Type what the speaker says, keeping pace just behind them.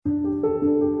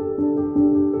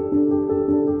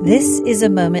This is a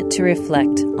moment to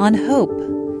reflect on hope,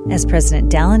 as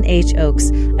President Dallin H.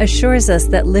 assures us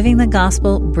that living the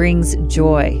gospel brings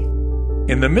joy.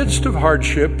 In the midst of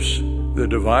hardships, the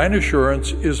divine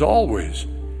assurance is always,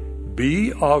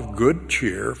 "Be of good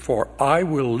cheer, for I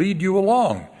will lead you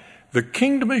along. The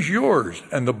kingdom is yours,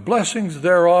 and the blessings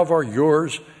thereof are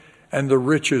yours, and the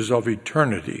riches of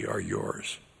eternity are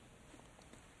yours."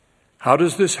 How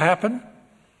does this happen?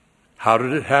 How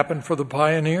did it happen for the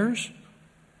pioneers?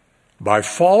 By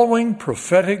following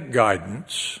prophetic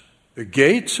guidance, the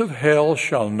gates of hell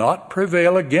shall not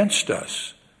prevail against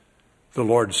us, the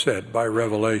Lord said by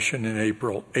revelation in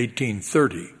April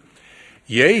 1830.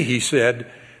 Yea, he said,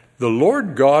 the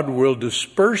Lord God will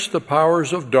disperse the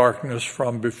powers of darkness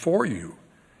from before you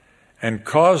and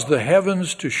cause the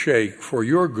heavens to shake for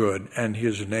your good and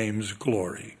his name's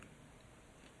glory.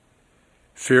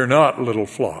 Fear not, little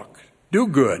flock. Do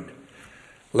good.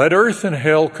 Let earth and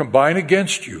hell combine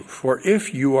against you, for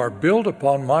if you are built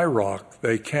upon my rock,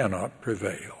 they cannot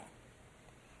prevail.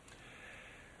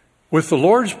 With the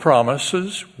Lord's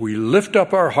promises, we lift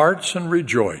up our hearts and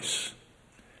rejoice.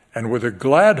 And with a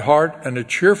glad heart and a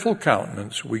cheerful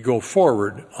countenance, we go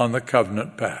forward on the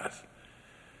covenant path.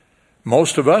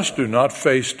 Most of us do not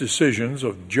face decisions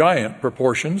of giant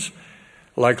proportions,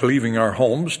 like leaving our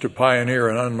homes to pioneer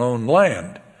an unknown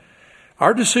land.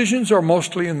 Our decisions are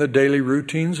mostly in the daily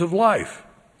routines of life.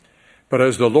 But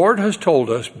as the Lord has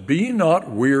told us, be not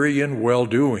weary in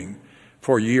well-doing,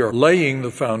 for ye are laying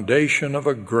the foundation of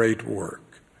a great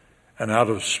work. And out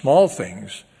of small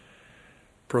things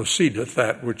proceedeth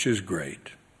that which is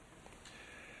great.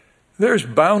 There's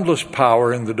boundless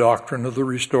power in the doctrine of the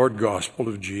restored gospel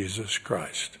of Jesus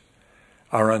Christ.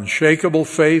 Our unshakable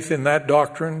faith in that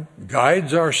doctrine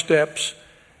guides our steps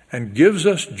and gives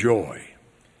us joy.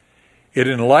 It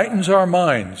enlightens our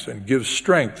minds and gives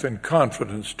strength and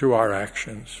confidence to our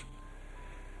actions.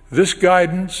 This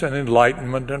guidance and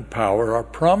enlightenment and power are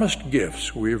promised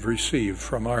gifts we have received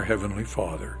from our Heavenly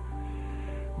Father.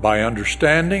 By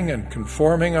understanding and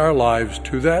conforming our lives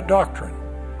to that doctrine,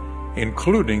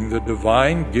 including the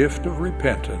divine gift of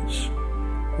repentance,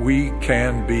 we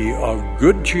can be of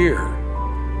good cheer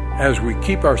as we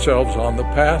keep ourselves on the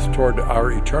path toward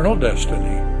our eternal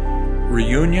destiny,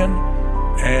 reunion,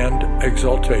 and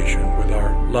exaltation with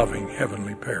our loving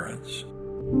heavenly parents.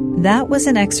 That was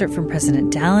an excerpt from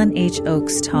President Dallin H.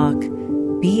 Oaks' talk,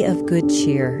 Be of Good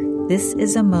Cheer. This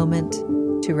is a moment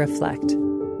to reflect.